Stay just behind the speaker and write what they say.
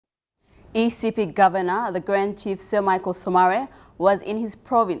Sepik Governor, the Grand Chief Sir Michael Somare, was in his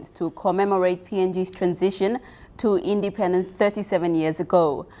province to commemorate PNG's transition to independence 37 years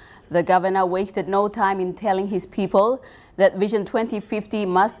ago. The governor wasted no time in telling his people that Vision 2050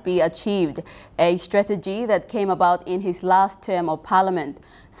 must be achieved, a strategy that came about in his last term of parliament.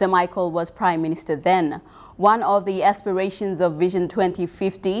 Sir Michael was Prime Minister then. One of the aspirations of Vision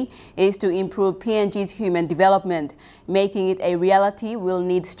 2050 is to improve PNG's human development. Making it a reality will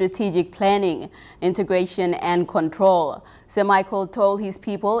need strategic planning, integration and control. Sir Michael told his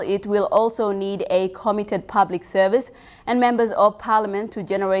people it will also need a committed public service and members of parliament to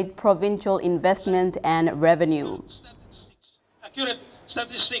generate provincial investment and revenue. Accurate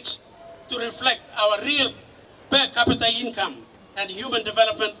statistics to reflect our real per capita income and human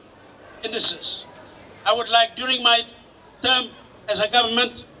development indices. I would like, during my term as a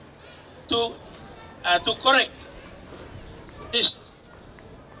government, to correct this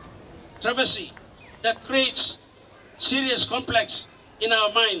travesty that creates serious complex in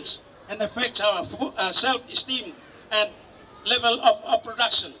our minds and affects our self-esteem and level of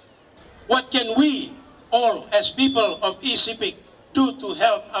production. What can we all, as people of Sepik, do to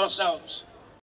help ourselves?